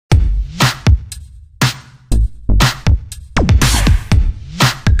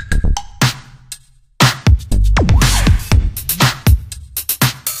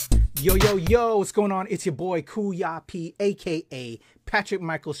Yo, what's going on? It's your boy Kuya P, aka Patrick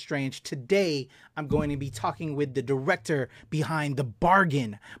Michael Strange. Today, I'm going to be talking with the director behind The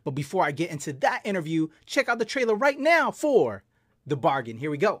Bargain. But before I get into that interview, check out the trailer right now for The Bargain.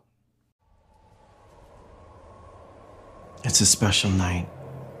 Here we go. It's a special night.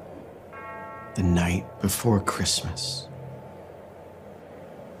 The night before Christmas.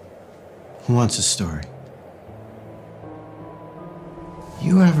 Who wants a story?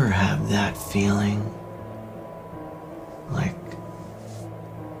 You ever have that feeling like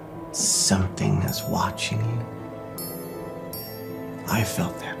something is watching you? I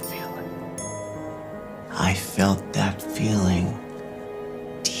felt that feeling. I felt that feeling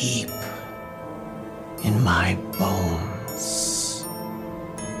deep in my bones.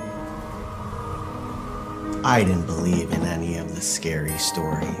 I didn't believe in any of the scary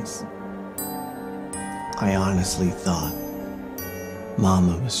stories. I honestly thought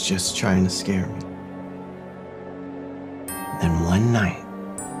Mama was just trying to scare me. Then one night,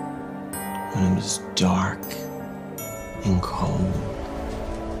 when it was dark and cold,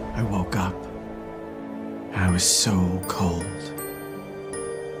 I woke up. I was so cold.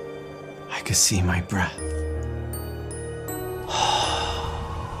 I could see my breath.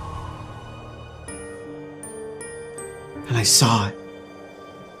 And I saw it.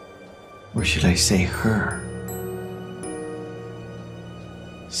 Or should I say her?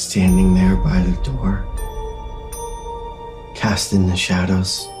 Standing there by the door, cast in the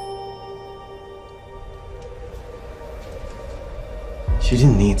shadows. She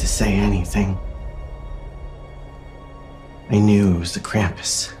didn't need to say anything. I knew it was the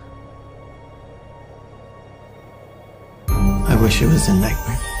Krampus. I wish it was a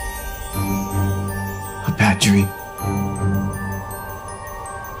nightmare. A bad dream.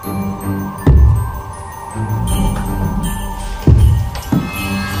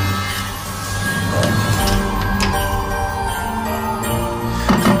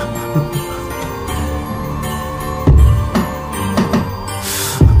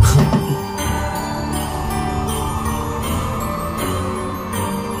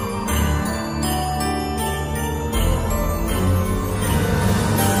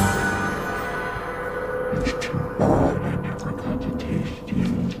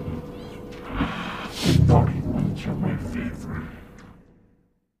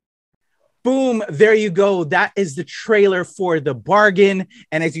 Boom, there you go. That is the trailer for The Bargain.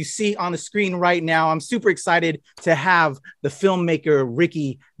 And as you see on the screen right now, I'm super excited to have the filmmaker,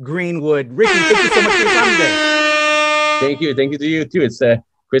 Ricky Greenwood. Ricky, thank you so much for your time today. Thank you. Thank you to you too. It's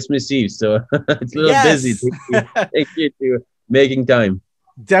Christmas Eve, so it's a little busy. Thank you to making time.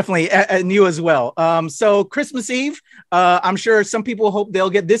 Definitely, and you as well. So Christmas Eve, I'm sure some people hope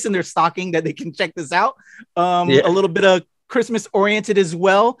they'll get this in their stocking that they can check this out. A little bit of Christmas oriented as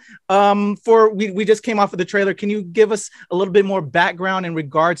well. We just came off of the trailer. Can you give us a little bit more background in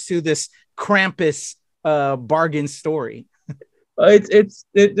regards to this Krampus bargain story? It's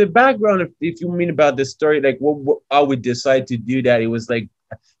the background. If you mean about the story, like what I would decide to do that, it was like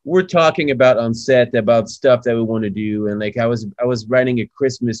we're talking about on set about stuff that we want to do, and like I was writing a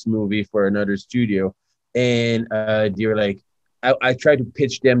Christmas movie for another studio, and they were like, I tried to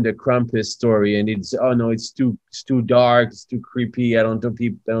pitch them the Krampus story, and it's it's too dark, it's too creepy. I don't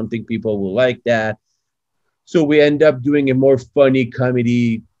think people will like that. So we end up doing a more funny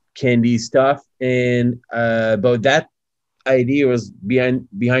comedy candy stuff, and but that idea was behind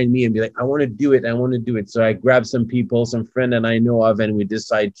me, and be like, I want to do it. So I grabbed some people, some friend that I know of, and we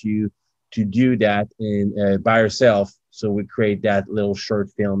decide to do that and by ourselves. So we create that little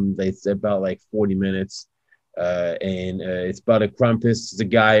short film that's about like 40 minutes. And it's about a Krampus. It's a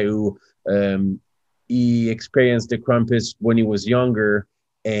guy who he experienced the Krampus when he was younger,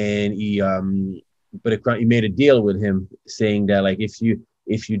 and he made a deal with him, saying that like if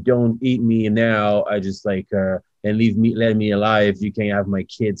you don't eat me now, I just like and let me alive, you can have my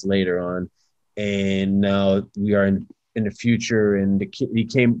kids later on. And now we are in the future, and the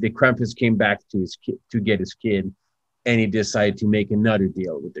Krampus came back to his kid to get his kid, and he decided to make another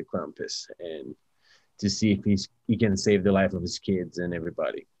deal with the Krampus and to see if he can save the life of his kids and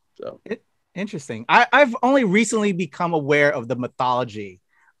everybody. So interesting. I've only recently become aware of the mythology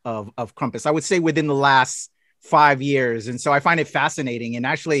of Krampus. I would say within the last 5 years, and so I find it fascinating. And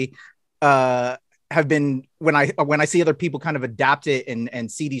actually, have been when I see other people kind of adapt it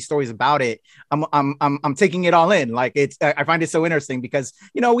and see these stories about it, I'm taking it all in. Like I find it so interesting because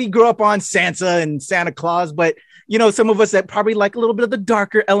we grew up on Santa and Santa Claus, but some of us that probably like a little bit of the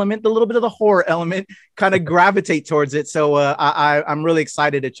darker element, a little bit of the horror element, kind of gravitate towards it. So I'm really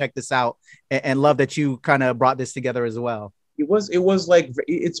excited to check this out and love that you kind of brought this together as well. it was like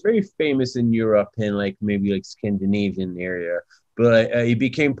it's very famous in Europe and like maybe like Scandinavian area, but it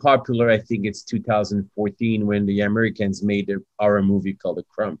became popular. I think it's 2014 when the Americans made their horror movie called The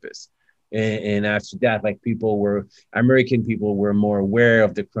Krampus, and after that, like American people were more aware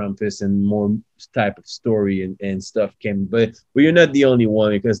of the Krampus and more type of story and stuff came. But you're not the only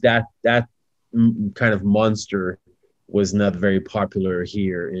one because that kind of monster was not very popular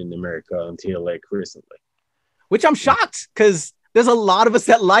here in America until like recently. Which I'm shocked because there's a lot of us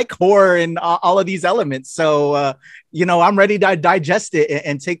that like horror and all of these elements. So, I'm ready to digest it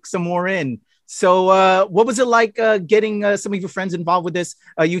and take some more in. So, what was it like getting some of your friends involved with this?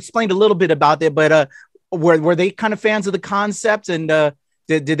 You explained a little bit about it, but were they kind of fans of the concept? And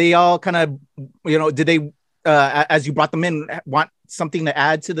did they all kind of, did they, as you brought them in, want something to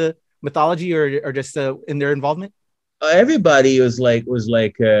add to the mythology or just in their involvement? Everybody was like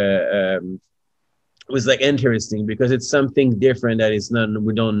interesting because it's something different that is not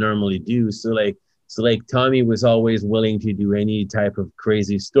we don't normally do. So like Tommy was always willing to do any type of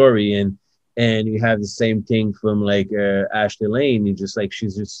crazy story, and you have the same thing from like Ashley Lane. You just like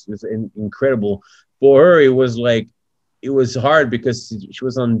she's just incredible. For her, it was hard because she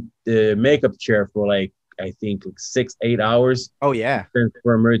was on the makeup chair for like I think like 6-8 hours. Oh yeah,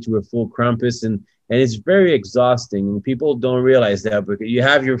 Transform her to a full Krampus, and it's very exhausting. And people don't realize that because you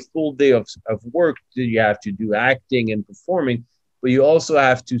have your full day of work that you have to do acting and performing, but you also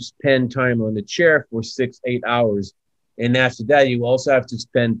have to spend time on the chair for 6-8 hours. And after that, you also have to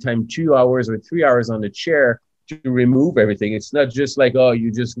spend time 2 hours or 3 hours on the chair to remove everything. It's not just like, oh,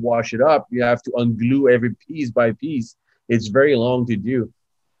 you just wash it up. You have to unglue every piece by piece. It's very long to do.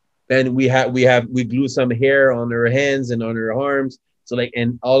 And we glue some hair on her hands and on her arms. So like,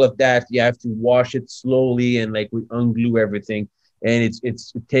 and all of that, you have to wash it slowly and like we unglue everything. And it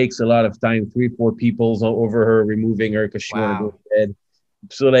takes a lot of time, 3-4 people's over her, removing her because she want to go to bed.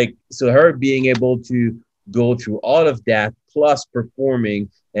 So her being able to go through all of that plus performing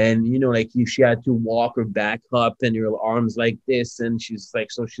and, like she had to walk her back up and her arms like this. And she's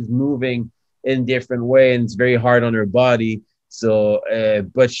like, so she's moving in different way and it's very hard on her body. So,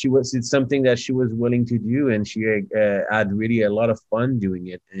 but it's something that she was willing to do, and she had really a lot of fun doing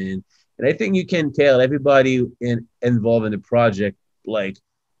it. And I think you can tell everybody involved in the project, like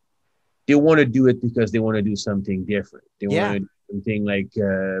they want to do it because they want to do something different. They want to do something like,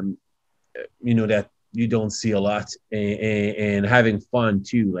 that you don't see a lot and having fun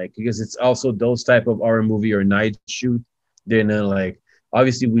too. Like, because it's also those type of horror movie or night shoot. They're not like,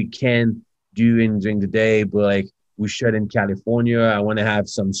 obviously we can do it during the day, but like, we shot in California. I want to have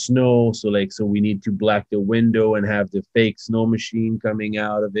some snow. So we need to black the window and have the fake snow machine coming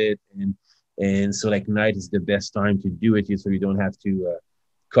out of it. And so like night is the best time to do it. So you don't have to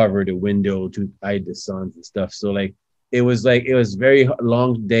cover the window to hide the sun and stuff. So it was very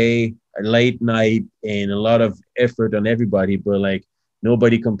long day, a late night, and a lot of effort on everybody, but like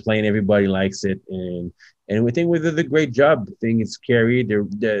nobody complained. Everybody likes it. And we think we did a great job. I think it's scary.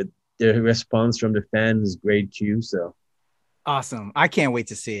 The response from the fans is great too. So awesome. I can't wait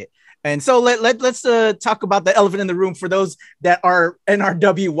to see it. And so let's talk about the elephant in the room for those that are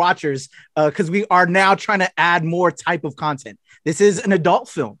NRW watchers, because we are now trying to add more type of content. This is an adult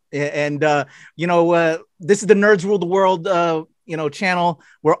film, and this is the Nerds Rule the World channel.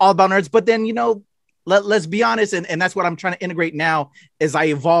 We're all about nerds, but then let's be honest, and that's what I'm trying to integrate now as I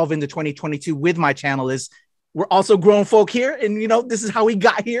evolve into 2022 with my channel is we're also grown folk here, and this is how we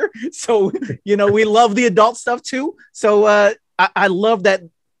got here. So we love the adult stuff too. So I love that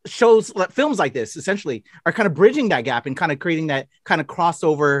shows, films like this essentially are kind of bridging that gap and kind of creating that kind of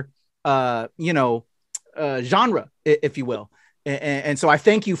crossover genre, if you will. And so I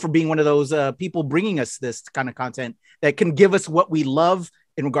thank you for being one of those people bringing us this kind of content that can give us what we love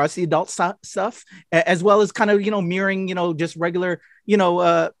in regards to the adult stuff, as well as kind of mirroring just regular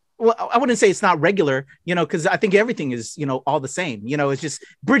well, I wouldn't say it's not regular, because I think everything is, all the same. It's just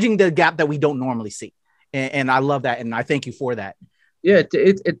bridging the gap that we don't normally see. And I love that. And I thank you for that. Yeah,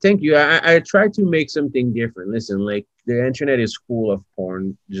 thank you. I try to make something different. Listen, like the internet is full of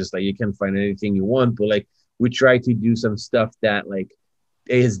porn, just like you can find anything you want. But like we try to do some stuff that like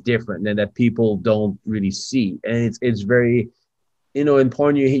is different and that people don't really see. And it's very, in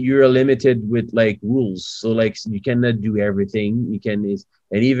porn, you're limited with like rules. So like you cannot do everything.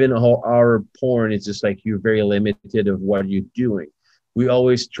 And even our porn, it's just like you're very limited of what you're doing. We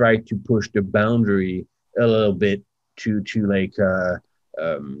always try to push the boundary a little bit to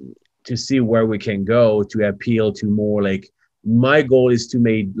see where we can go to appeal to more. Like my goal is to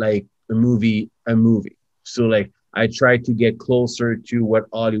make like a movie. So like I try to get closer to what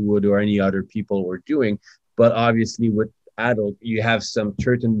Hollywood or any other people were doing, but obviously with adult, you have some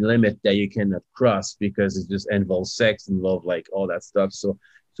certain limit that you cannot cross because it just involves sex, involve like all that stuff. So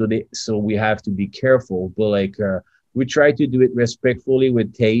we have to be careful, but like we try to do it respectfully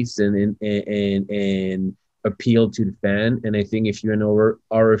with taste and appeal to the fan. And I think if you're an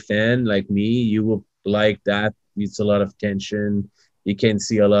horror fan like me, you will like that. It's a lot of tension. You can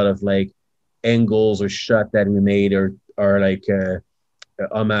see a lot of like angles or shot that we made or like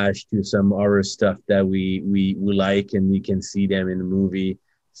homage to some horror stuff that we like, and we can see them in the movie.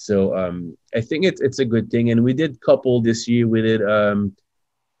 So I think it's a good thing. And we did couple this year. We did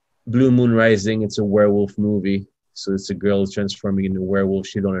Blue Moon Rising. It's a werewolf movie. So it's a girl transforming into a werewolf.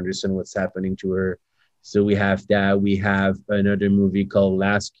 She don't understand what's happening to her. So we have that. We have another movie called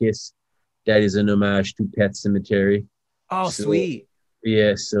Last Kiss. That is an homage to Pet Cemetery. Oh, so, sweet.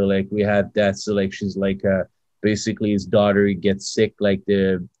 Yeah. So like we have that. So like she's like basically his daughter gets sick like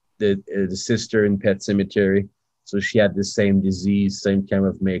the sister in Pet Cemetery. So she had the same disease, same kind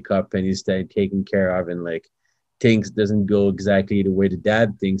of makeup, and he's taken care of, and like things doesn't go exactly the way the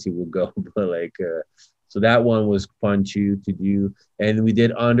dad thinks he will go. But like so that one was fun to do. And we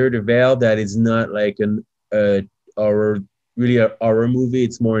did Under the Veil. That is not like an horror, really a horror movie.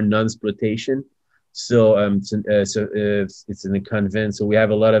 It's more non-exploitation. So it's in a convent. So we have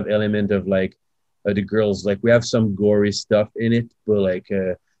a lot of element of like the girls, like we have some gory stuff in it, but like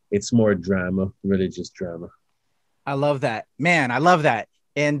it's more drama, religious drama. I love that, man. I love that.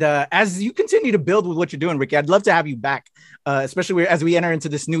 And as you continue to build with what you're doing, Ricky, I'd love to have you back, especially as we enter into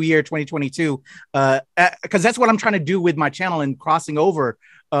this new year, 2022, because that's what I'm trying to do with my channel and crossing over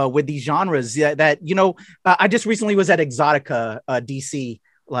with these genres that, you know, I just recently was at Exotica DC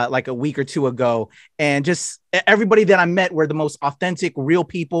like a week or two ago, and just everybody that I met were the most authentic, real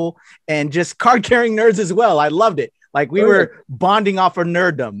people, and just card carrying nerds as well. I loved it. Like we were bonding off our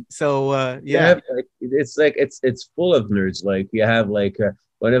nerddom. So yeah, it's like it's full of nerds. Like you have like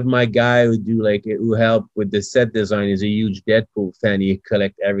one of my guy who help with the set design is a huge Deadpool fan. He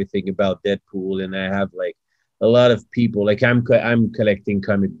collect everything about Deadpool, and I have like a lot of people. Like I'm collecting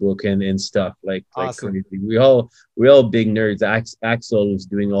comic book and stuff. Like awesome. Like we all big nerds. Axel is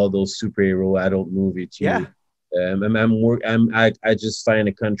doing all those superhero adult movies too. Yeah. I just signed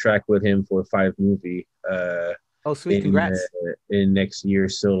a contract with him for a 5 movie. Oh, sweet! Congrats. In next year.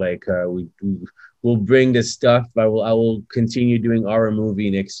 So like we'll bring the stuff. I will continue doing our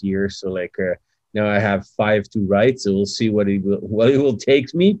movie next year. So like now I have 5 to write. So we'll see what it will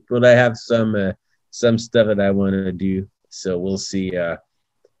take me. But I have some stuff that I want to do. So we'll see.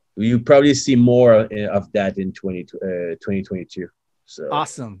 You probably see more of that in 2022. So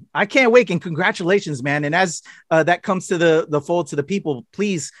awesome. I can't wait. And congratulations, man. And as that comes to the fold to the people,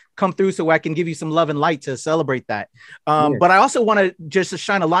 please come through so I can give you some love and light to celebrate that. But I also want to just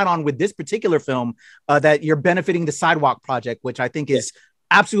shine a light on with this particular film that you're benefiting the Sidewalk Project, which I think is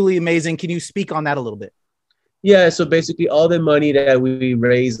absolutely amazing. Can you speak on that a little bit? Yeah, so basically all the money that we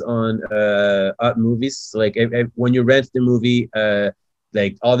raise on art movies, like when you rent the movie,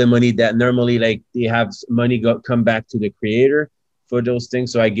 like all the money that normally like they have money come back to the creator for those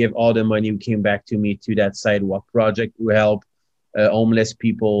things. So I give all the money came back to me to that Sidewalk Project to help homeless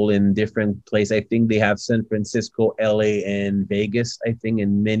people in different places. I think they have San Francisco, LA, and Vegas, I think,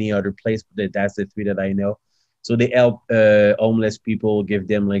 and many other places, but that's the 3 that I know. So they help homeless people, give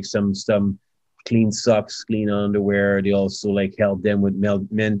them like some clean socks, clean underwear. They also like help them with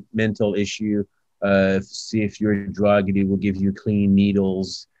mental issue. See if you're a drug, they will give you clean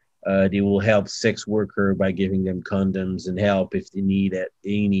needles. They will help sex worker by giving them condoms and help if they need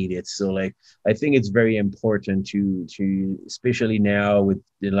it. So like, I think it's very important to especially now with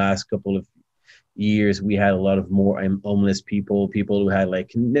the last couple of years, we had a lot of more homeless people who had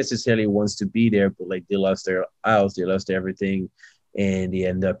like necessarily wants to be there, but like they lost their house, they lost everything, and they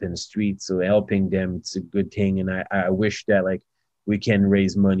end up in the streets. So helping them, it's a good thing. And I wish that like we can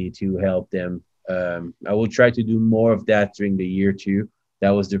raise money to help them. I will try to do more of that during the year too.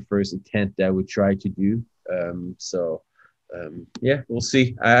 That was the first attempt that we tried to do. Yeah, we'll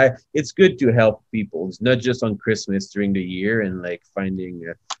see. It's good to help people. It's not just on Christmas, during the year, and like finding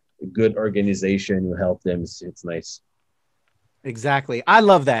a good organization who help them. It's nice. Exactly. I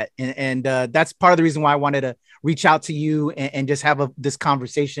love that. And that's part of the reason why I wanted to reach out to you and just have this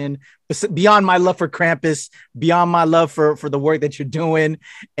conversation beyond my love for Krampus, beyond my love for the work that you're doing.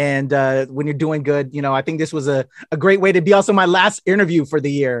 And when you're doing good, you know, I think this was a great way to be also my last interview for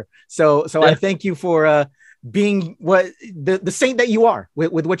the year. So I thank you for being what the saint that you are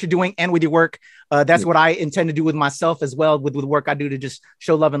with what you're doing and with your work. That's what I intend to do with myself as well, with the work I do, to just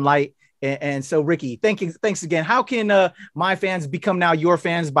show love and light. And so, Ricky, thanks again. How can my fans become now your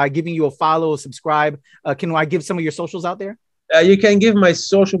fans? By giving you a follow, subscribe. Can I give some of your socials out there? You can give my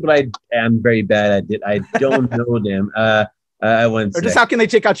social, but I am very bad at it. I don't know them. Or just how can they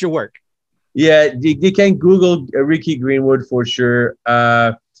check out your work? Yeah, you can Google Ricky Greenwood for sure.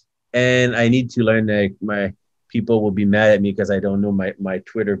 And I need to learn, like, my people will be mad at me because I don't know my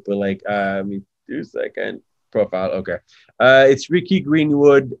Twitter, but like, let me do a second profile. Okay. It's Ricky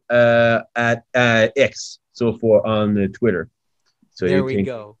Greenwood at X, so for on Twitter. So there we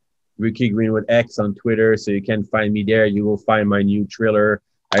go. Ricky Greenwood X on Twitter. So you can find me there. You will find my new thriller.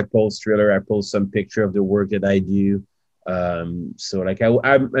 I post some picture of the work that I do. So like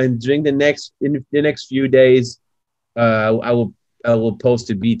I'm during the next few days, I will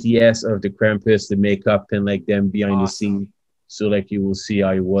post a BTS of the Krampus, the makeup, and like them behind the scene. So like you will see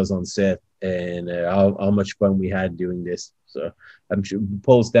how it was on set and how much fun we had doing this. So I'm sure we'll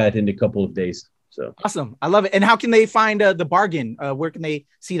post that in a couple of days. So awesome. I love it. And how can they find the bargain? Where can they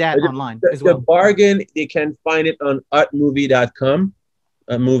see that online as well? The bargain, they can find it on utmovie.com,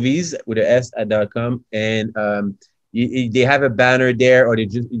 movies with a S.com. And they have a banner there, or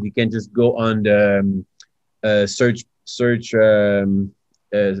you can just go on the search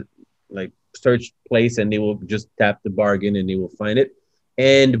place, and they will just tap the bargain and they will find it.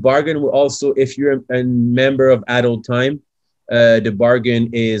 And the bargain will also, if you're a member of Adult Time, the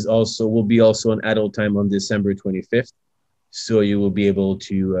bargain will be also on Adult Time on December 25th. So you will be able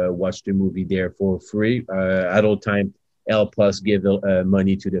to watch the movie there for free. Adult Time help us give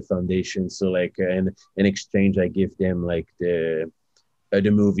money to the foundation. So like in exchange, I give them like the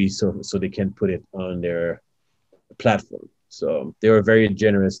movie so they can put it on their platform. So they were very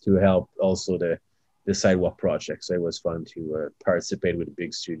generous to help also the Sidewalk project. So it was fun to participate with a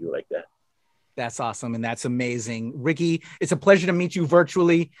big studio like that. That's awesome. And that's amazing. Ricky, it's a pleasure to meet you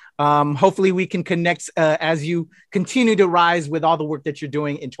virtually. Hopefully we can connect as you continue to rise with all the work that you're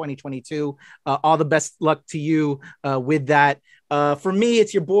doing in 2022. All the best luck to you with that. For me,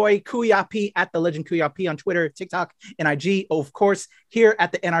 it's your boy Kuya P at the legend Kuya P on Twitter, TikTok, and IG. Of course, here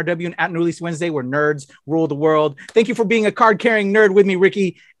at the NRW and at New Release Wednesday, where nerds rule the world. Thank you for being a card-carrying nerd with me,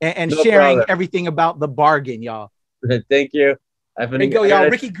 Ricky, and no sharing problem. Everything about the bargain, y'all. Thank you. There you go, y'all.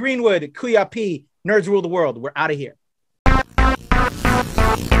 Ricky Greenwood, Kuya P, nerds rule the world. We're out of here.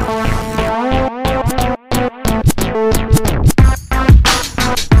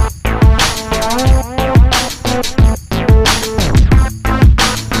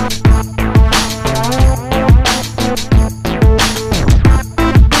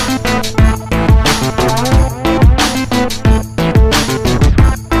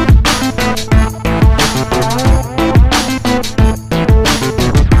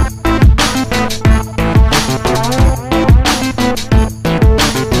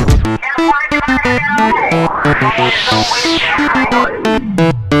 So